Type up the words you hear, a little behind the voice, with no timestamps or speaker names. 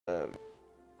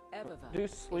Do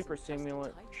sleeper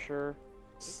simulant, sure.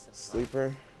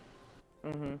 Sleeper?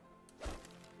 Mm-hmm.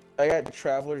 I got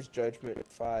Traveler's Judgment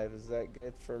 5. Is that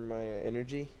good for my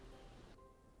energy?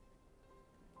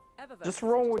 Just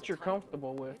roll what you're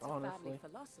comfortable with, honestly.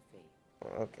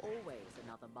 Okay. Always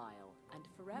another mile, and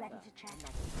forever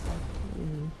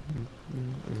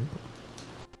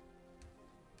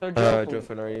So,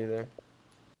 Jofin, are you there?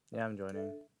 Yeah, I'm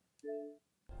joining.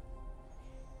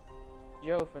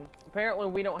 Jofin, apparently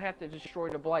we don't have to destroy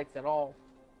the blights at all.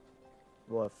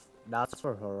 Well, that's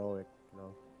for heroic,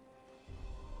 though.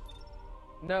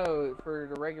 No, for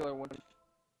the regular one.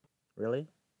 Really?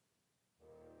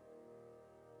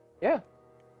 Yeah.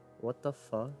 What the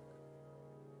fuck?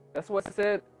 That's what it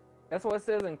said. That's what it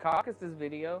says in Caucus's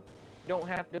video. You don't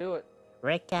have to do it.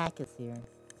 Rick Cack is here.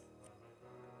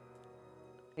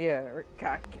 Yeah, Rick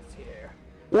Caucus here.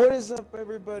 What is up,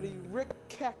 everybody? Rick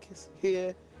Cack is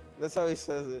here. That's how he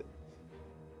says it.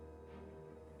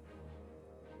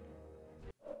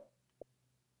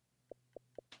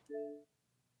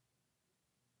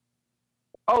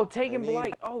 Oh, taking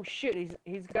blight. Oh shit,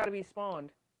 he's got to be spawned.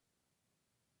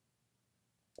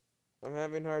 I'm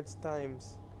having hard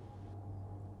times.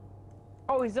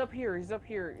 Oh, he's up here. He's up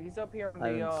here. He's up here in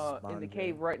the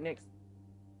cave right next.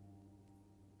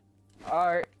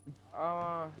 All right.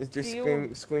 Is your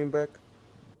Seal. screen back?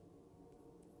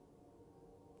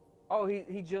 Oh,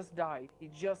 he just died. He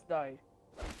just died.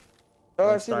 Oh, Don't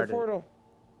I see the start it. portal.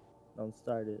 Don't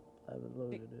start it. I haven't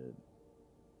loaded it.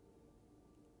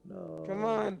 No. Come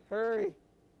on, hurry.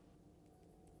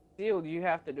 Seal, you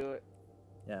have to do it.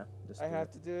 Yeah, just I do have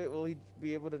it. to do it. Will he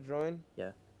be able to join?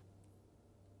 Yeah.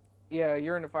 Yeah,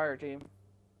 you're in the fire team.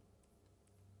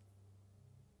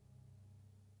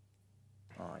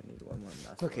 Oh, I need one more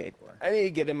master. Okay, I need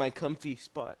to get in my comfy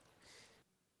spot.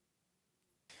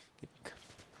 I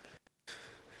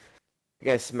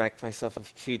gotta smack myself a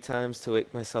few times to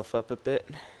wake myself up a bit.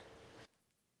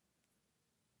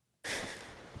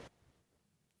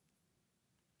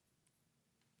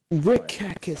 Rick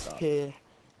Cack is here.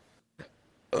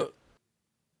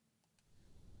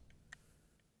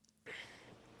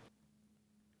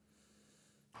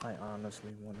 I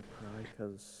honestly want to cry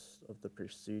because of the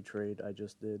prestige raid I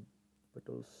just did with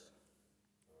those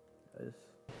guys.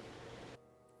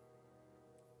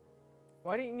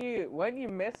 Why didn't you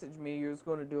message me you was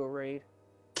going to do a raid?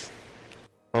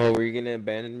 Oh, were you gonna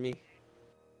abandon me?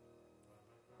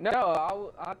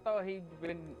 No, I thought he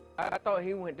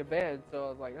went to bed, so I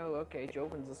was like, oh, okay,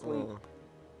 Jovin's asleep. Oh.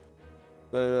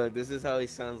 Look, this is how he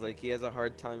sounds like. He has a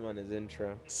hard time on his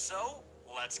intro. So,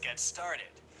 let's get started.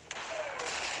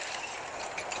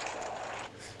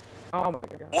 Oh my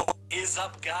god. What is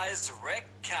up, guys? Rick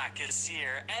Cacus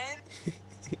here, and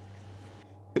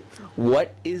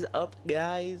What is up,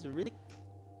 guys? Rick.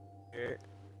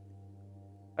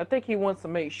 I think he wants to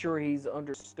make sure he's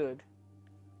understood.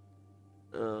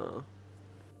 Alright,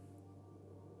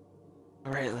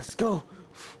 let's go.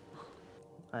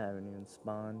 I haven't even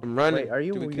spawned. I'm running. Wait, are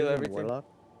you Do we using kill everything? Warlock?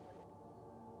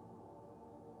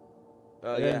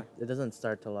 Oh, yeah. It doesn't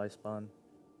start till I spawn.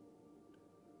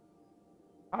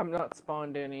 I'm not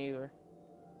spawned in either.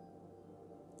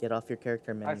 Get off your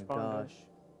character menu, spawned gosh.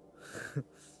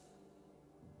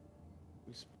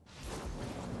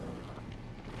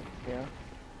 Yeah.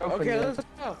 Okay, let's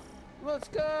go. Let's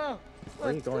go. Where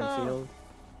are you going, Seal?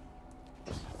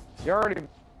 You already.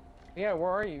 Yeah,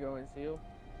 where are you going, Seal?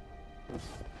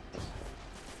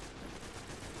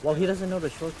 Well, he doesn't know the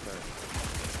shortcut.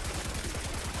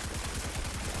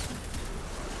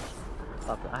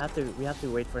 Fuck, we have to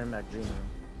wait for him at green room.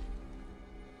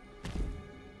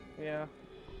 Yeah.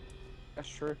 That's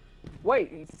true.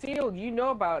 Wait, Seal, you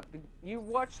know about you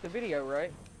watched the video,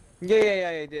 right?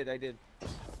 Yeah, I did.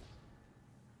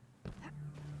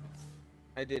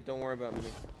 I did, don't worry about me.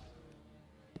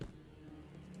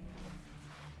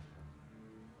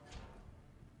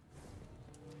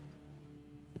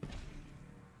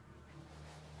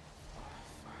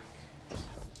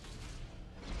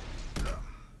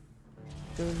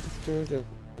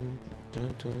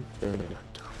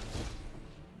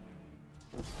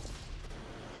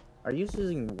 Are you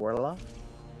using Warlock?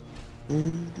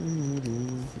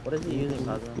 What is he using,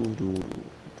 Kazuma?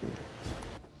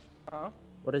 Huh?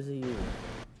 What is he using?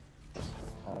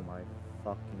 Oh my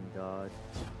fucking god.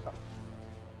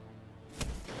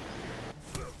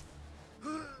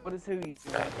 What is who you?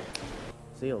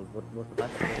 Sealed, what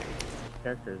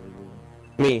character is he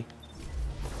using? Me.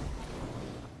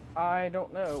 I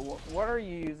don't know. What are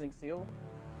you using, Seal?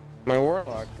 My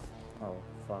warlock. Oh,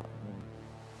 fuck me.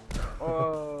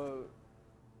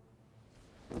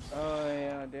 Oh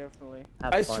yeah, definitely.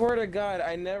 Have I fun. swear to God,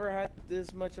 I never had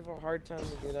this much of a hard time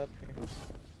to get up here.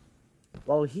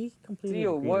 Well, he completed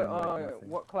Seal, green what in, like, nothing.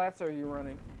 what class are you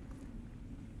running?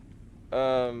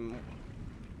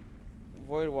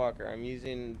 Voidwalker. I'm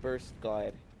using Burst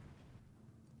Glide.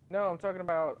 No, I'm talking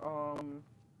about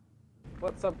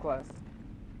what subclass?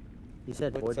 He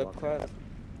said What's Void up, class?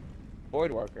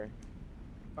 Voidwalker.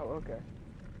 Oh, okay.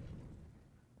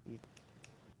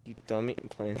 You dummy. I'm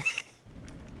playing.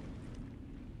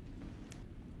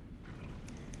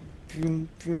 Boom,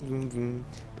 boom, boom, boom,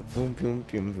 boom, boom,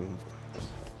 boom, boom.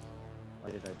 Why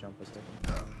did I jump a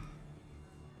second?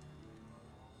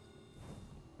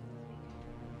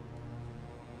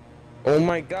 Oh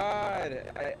my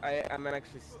God! I'm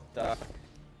actually stuck.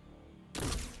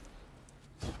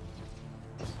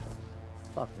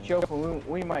 Fuck me. Joe,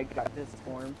 we might got this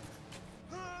for him.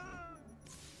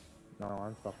 No,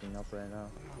 I'm fucking up right now.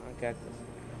 I got this.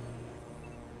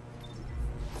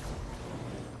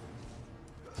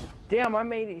 Damn, I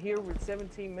made it here with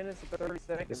 17 minutes and 30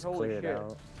 seconds. Just Holy clear it shit.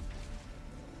 out.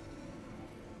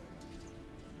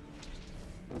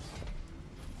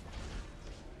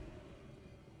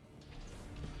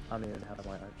 I don't even have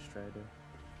my Archstrider.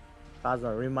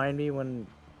 Kazuma, remind me when.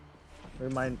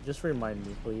 Just remind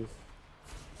me, please.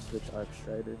 Switch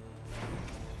Archstrider.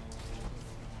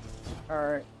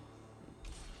 Alright.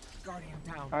 Guardian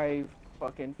down. I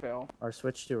fucking fell. Or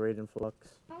switch to Raiden Flux.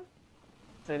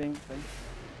 Settings.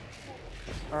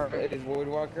 Alright, is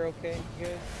Voidwalker okay, you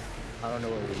guys? I don't know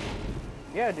what you're using.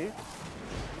 Yeah, dude.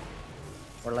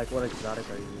 Or like, what exotic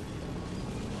are you using?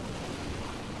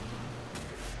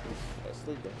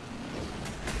 Sleep there.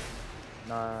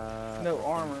 Nah. No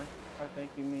armor, I think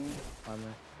you mean. Armor.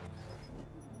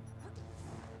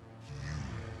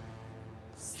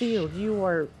 Steel, you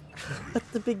are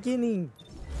at the beginning.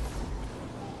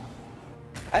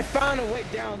 I found a way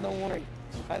down, don't worry.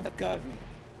 I got me.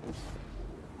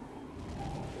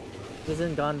 He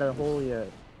hasn't gone the hole yet.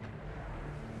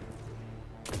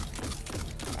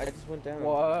 I just went down.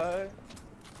 What?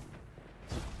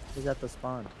 He's at the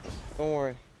spawn. Don't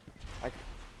worry.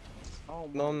 Oh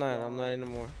No, I'm not. God. I'm not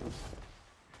anymore.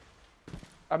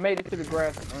 I made it to the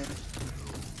grass.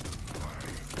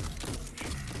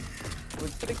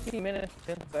 With 16 minutes,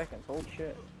 10 seconds. Holy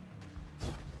shit.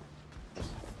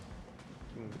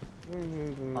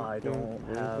 I don't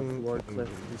have Warcliffe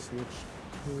to switch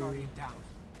to. Guardian down.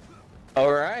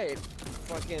 Alright.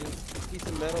 Fucking piece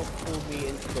of metal pulled me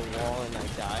into the wall and I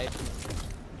died.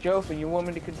 Jofa, you want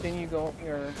me to continue going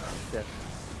or? Yeah.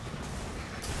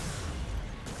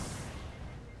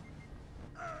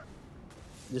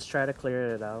 Just try to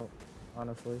clear it out,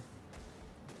 honestly.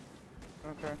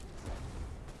 Okay.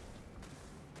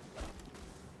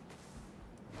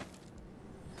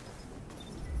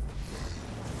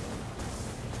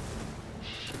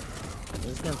 I'm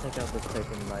just gonna take out this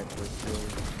taken knife for Steel.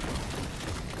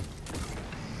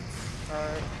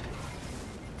 Alright.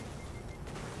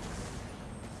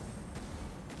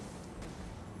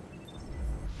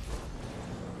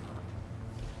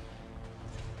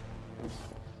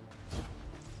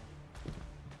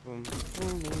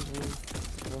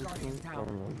 Guardian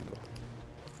down.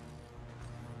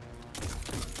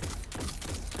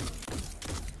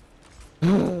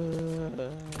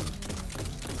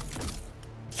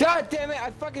 God damn it!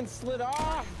 I fucking slid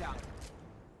off. Down.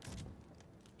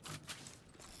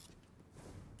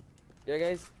 Yeah,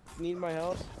 guys, need my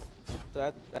help? So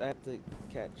I have to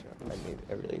catch up.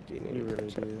 I really do need You to really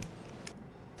catch up. do.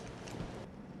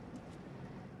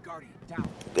 Guardian down.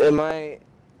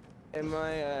 Am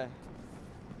I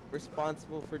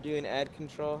responsible for doing ad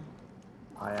control?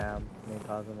 I am. Me and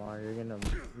Kazuma,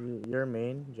 your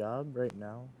main job right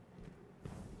now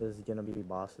is gonna be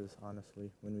bosses, honestly,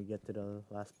 when we get to the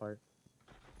last part.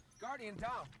 Guardian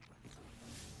down.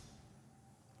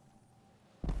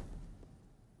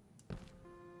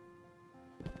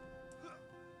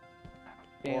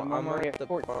 Damn, Well, I'm I'm already at at the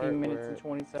 14 part minutes where- and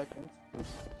 20 seconds.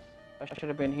 I should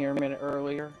have been here a minute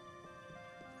earlier.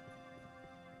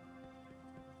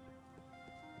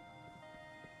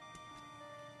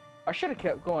 I should have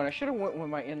kept going. I should have went with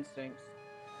my instincts.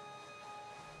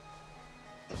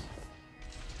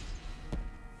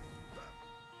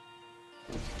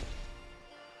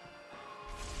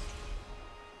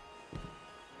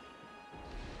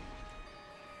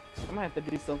 I'm gonna have to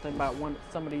do something about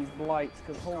some of these blights,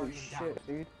 cause holy shit,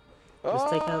 dude. Just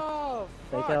take Oh,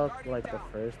 Take fuck. out like the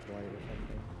first light or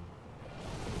something.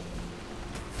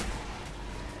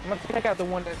 I'm gonna take out the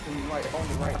one that's in, like on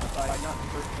the right side, not the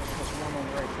first one, but the one on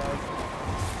the right side.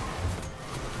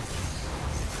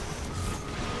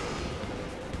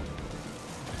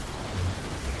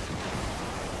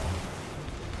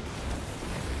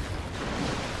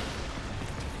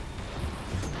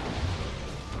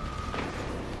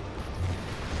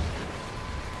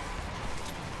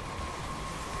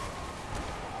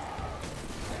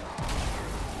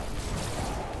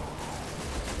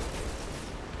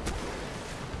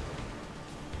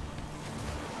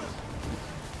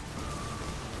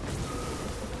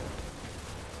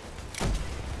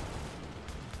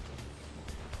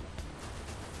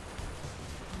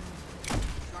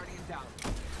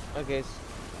 Okay.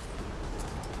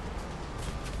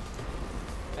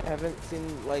 I haven't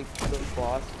seen like the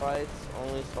boss fights.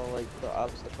 Only saw like the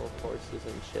obstacle courses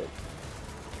and shit.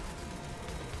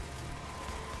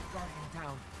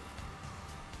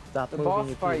 Stop The moving boss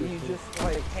your fight, you PvP. just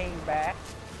like came back,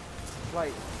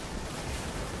 like.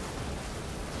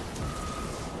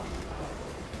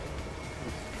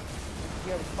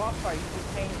 Yeah, the boss fight, you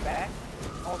just came back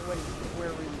all the way to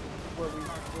where we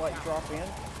like drop in,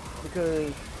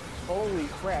 because holy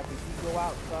crap, if you go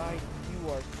outside, you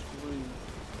are screwed.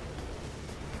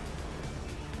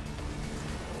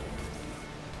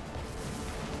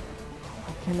 I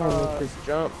cannot make this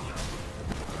jump.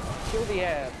 Kill the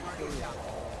abs. Kill the abs.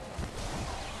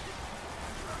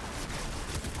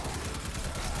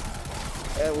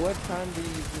 At what time do you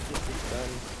usually get this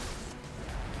done?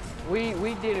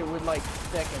 We did it with like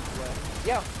seconds left.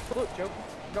 Yeah, look, Joker,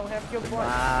 don't have to kill twice.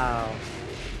 Wow.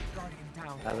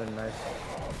 That'd been nice.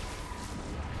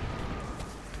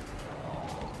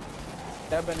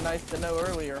 That'd been nice to know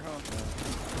earlier, huh?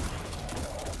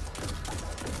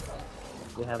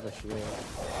 They have a shield.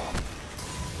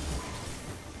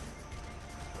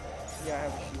 Yeah, I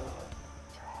have a shield.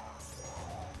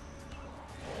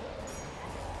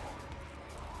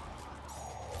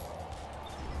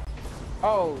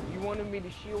 Oh, you wanted me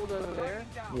to shield over there?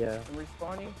 Yeah. And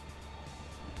respawning?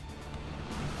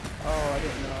 Oh, I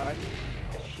didn't know. I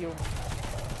shield.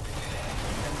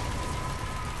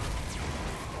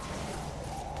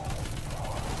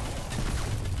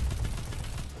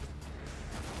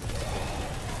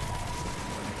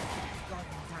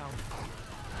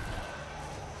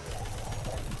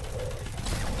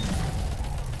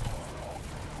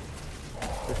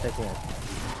 We're taking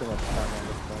too much time on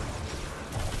this one.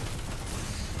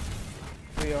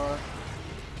 We are.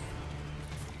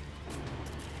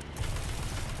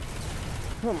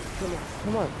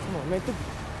 Come on, make it.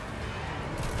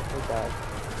 Oh god.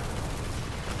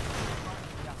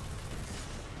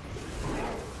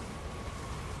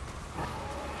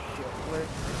 Shit, where?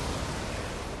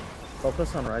 Focus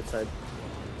on the right side.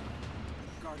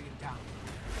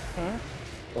 Huh?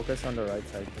 Focus on the right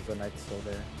side because the knight's still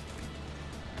there.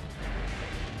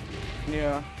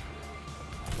 Yeah.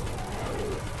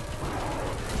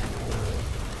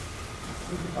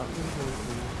 You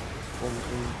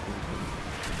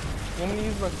want me to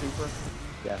use my super?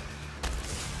 Yeah.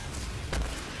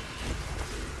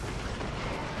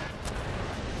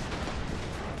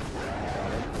 I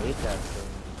hate that thing.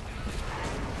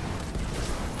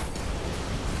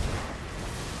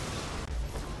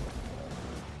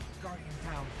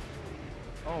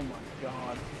 Oh my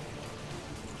god.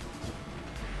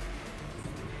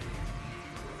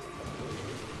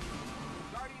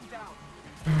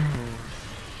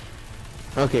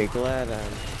 Okay, glad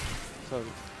I'm so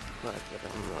much that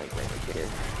I'm like right here.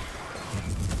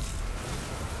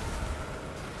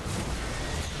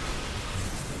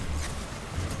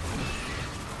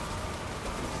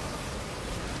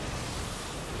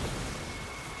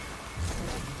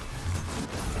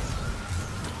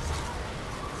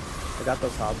 I got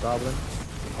those hobgoblins.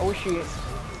 Oh shit.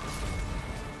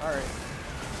 Alright.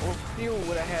 Well, steel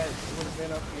would have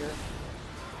been up here.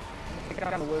 I think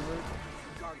I delivered.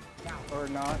 Or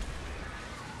not.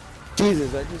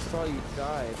 Jesus, I just saw you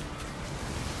died.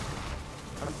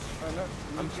 I'm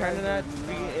I'm trying to not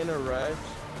be in a rush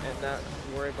and not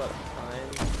worry about time.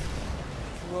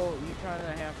 Well, you kind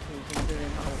of have to, considering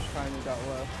how much time you got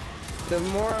left. The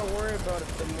more I worry about it,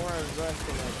 the more I rush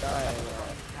and I die.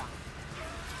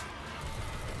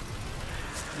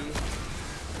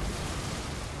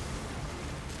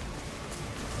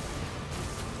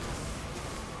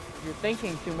 You're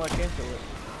thinking too much into it.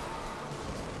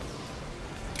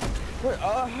 Wait,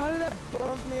 how did that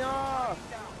bump me off?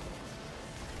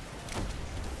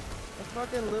 That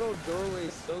fucking little doorway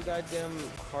is so goddamn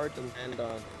hard to land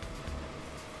on.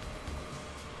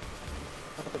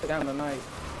 Put down the knife.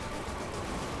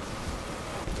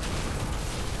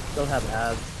 Still have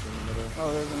abs in the middle.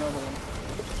 Oh, there's another one.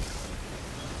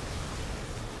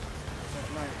 That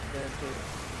knife there too.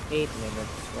 8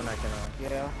 minutes. We're not gonna.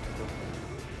 Yeah.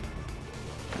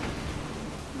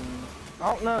 I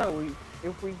don't know.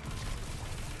 If we.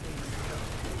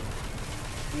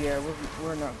 Yeah,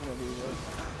 we're not gonna do this.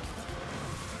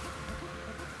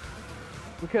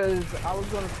 Because I was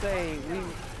gonna say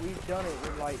we've done it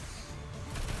with like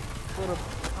sort of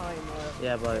time left.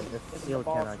 Yeah, but if in Seal the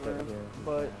boss cannot get room, here.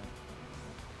 but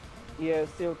yeah,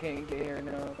 still can't get here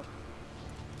now.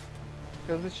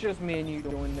 Because it's just me and you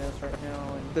doing this right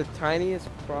now. And The tiniest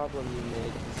problem you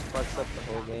make just fucks up the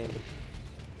whole game.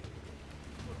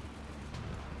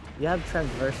 You have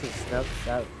transversal steps,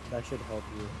 that should help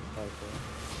you. Right there.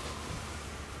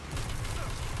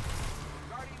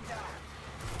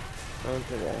 I don't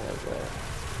think I have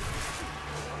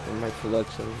that in my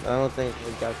collection. I don't think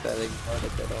we got that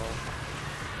exotic at all.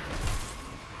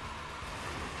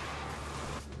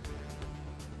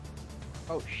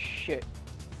 Oh shit.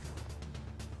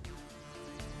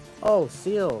 Oh,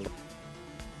 sealed.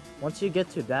 Once you get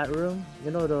to that room,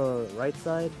 you know the right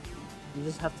side, you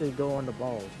just have to go on the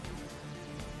balls.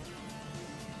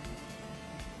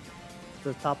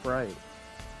 The top right.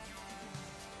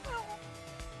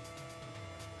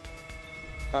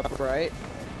 Top right?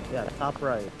 Yeah, top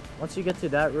right. Once you get to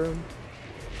that room,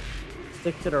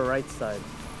 stick to the right side.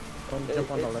 Don't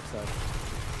jump on the left side.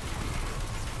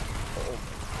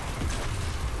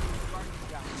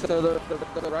 So the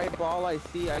right ball I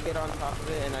see, I get on top of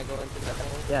it and I go into that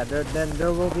hole? Yeah, then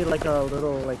there will be like a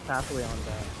little like pathway on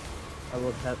that. I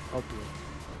will help you.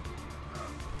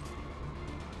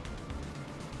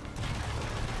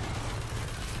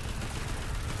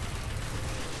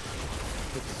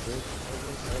 Okay.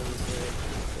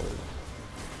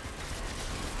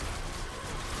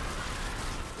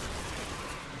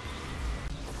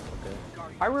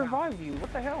 I revived you.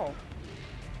 What the hell?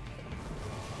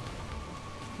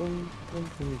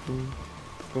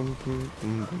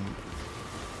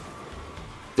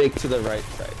 Stick to the right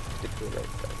side. Stick to the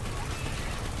right side.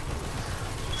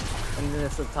 And then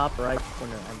it's the top right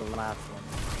corner and the last one.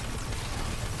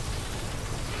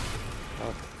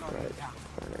 Top right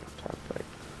corner, top right.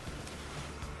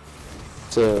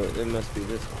 So it must be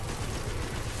this one.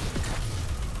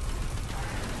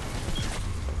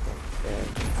 Okay.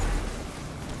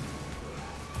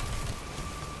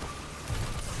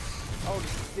 Oh,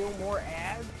 still more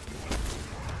ads?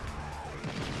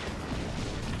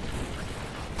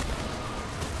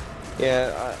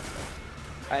 Yeah,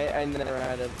 I never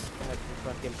had the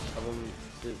fucking problem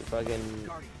to fucking.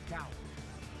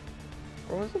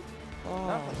 What was it? Oh.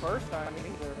 Not the first time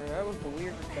either. That was the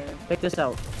weird thing. Check this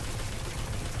out.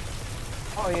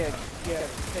 Oh yeah, yeah,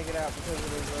 take it out because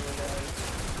of those other guys.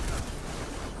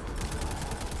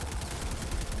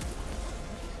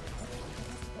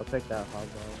 I'll take that hot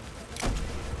dog.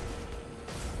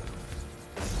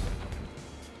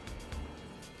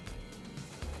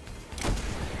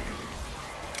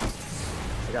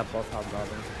 I got both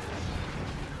hobgoblins.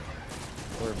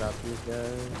 What about these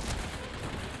guys?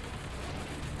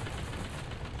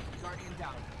 Guardian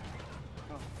down.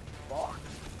 Oh, fuck.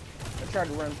 I tried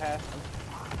to run past him.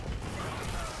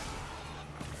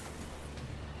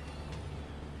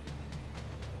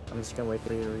 I'm just gonna wait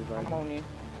for you to revive. I'm on you.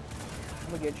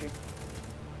 I'm gonna get you.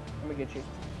 I'm gonna get you.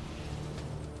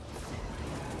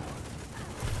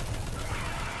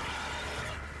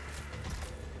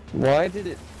 Why did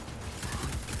it?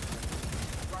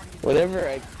 Whenever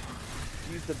I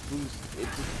use the boost, it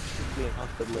just took me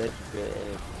off the ledge a bit, and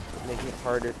it's making it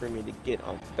harder for me to get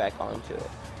on back onto it.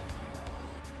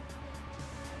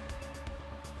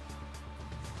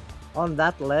 On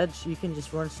that ledge, you can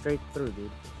just run straight through, dude.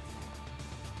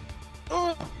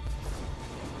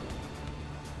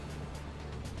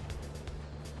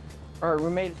 Alright,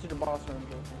 we made it to the boss room,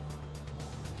 Joker.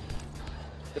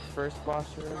 The first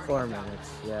boss room? 4 minutes,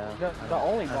 yeah. The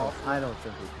only boss. I don't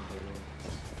think we can do it.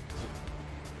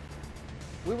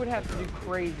 We would have to do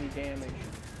crazy damage.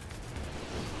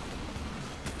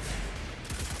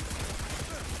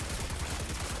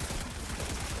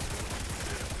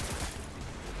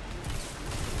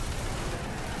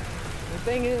 The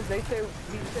thing is, we said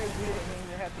we didn't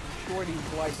even have to destroy these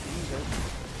blights either.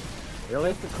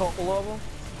 Really? Just a couple of them.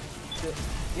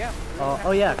 Yeah. Oh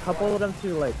yeah, a couple of them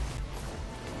too, like...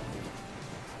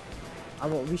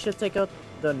 we should take out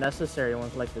the necessary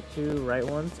ones, like the 2 right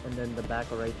ones, and then the back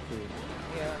right 2.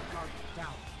 Yeah.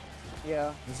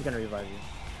 Yeah. This is gonna revive you.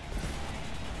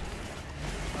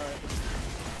 Alright.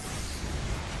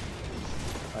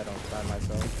 I don't stand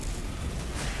myself.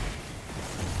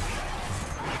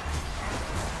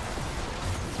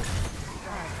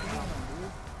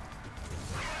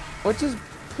 What just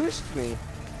pushed me?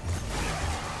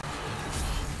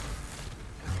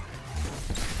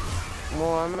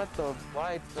 Well, I'm at the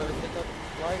light, so to pick up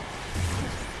the light.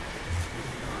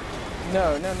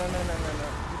 No. You keep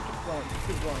going.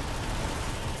 Keep going.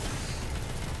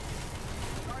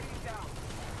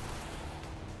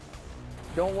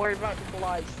 Don't worry about the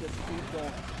blights, just keep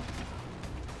going.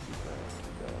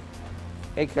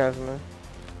 Hey, Kazuma.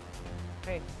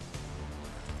 Hey.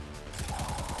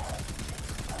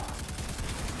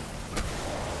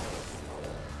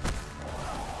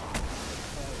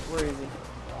 Where is he?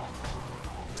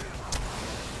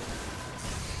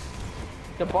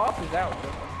 The boss is out.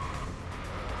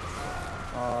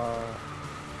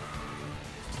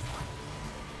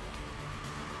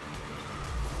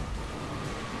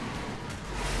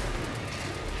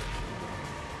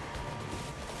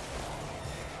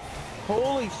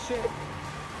 Holy shit!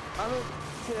 I'm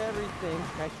to everything.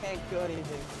 I can't kill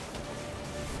anything.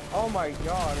 Oh my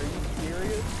god, are you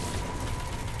serious?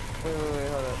 Wait,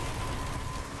 hold up.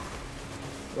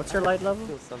 What's your light level?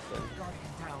 Kill something.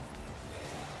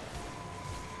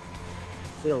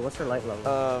 Seal, what's your light level?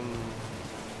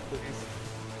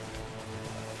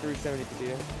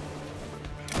 372.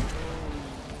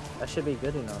 That should be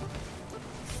good enough.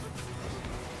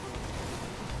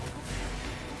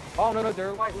 Oh no,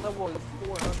 their light level is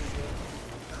 400.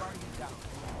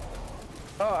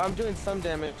 Oh, I'm doing some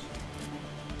damage.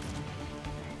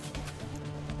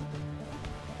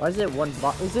 Why is it one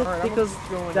boss? Is it Alright, I'm because just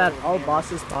going that over all here.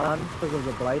 bosses spawn because of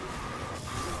the blight?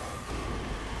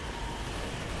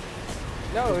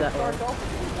 No, Is it that starts right? off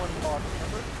with one boss,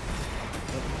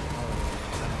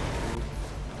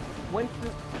 remember?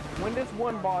 When this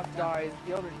one boss dies,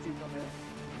 the other two come in.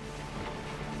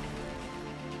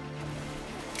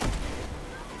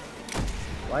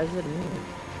 Why is it me?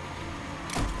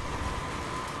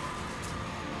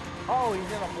 Oh,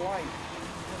 he's in a blight.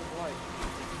 He's in a blight.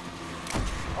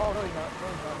 Oh, no, he's not. No,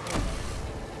 he's not. No, he's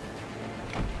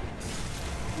not.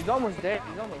 He's almost dead.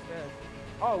 He's almost dead.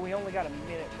 Oh, we only got a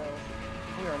minute, bro.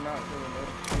 We are not doing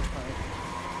this time.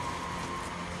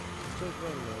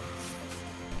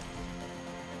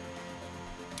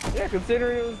 Yeah,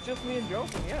 considering it was just me and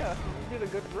Joking, yeah, we did a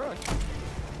good run.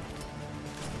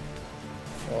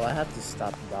 Well, I have to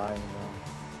stop dying now.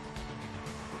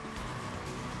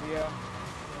 Yeah.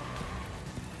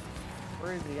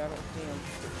 Where is he? I don't see him.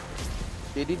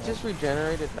 Did he just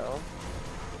regenerate his health?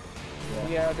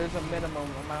 Yeah, there's a minimum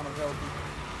amount of health.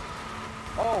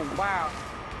 Oh, wow.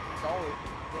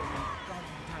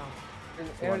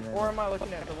 Or am I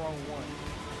looking at the wrong one?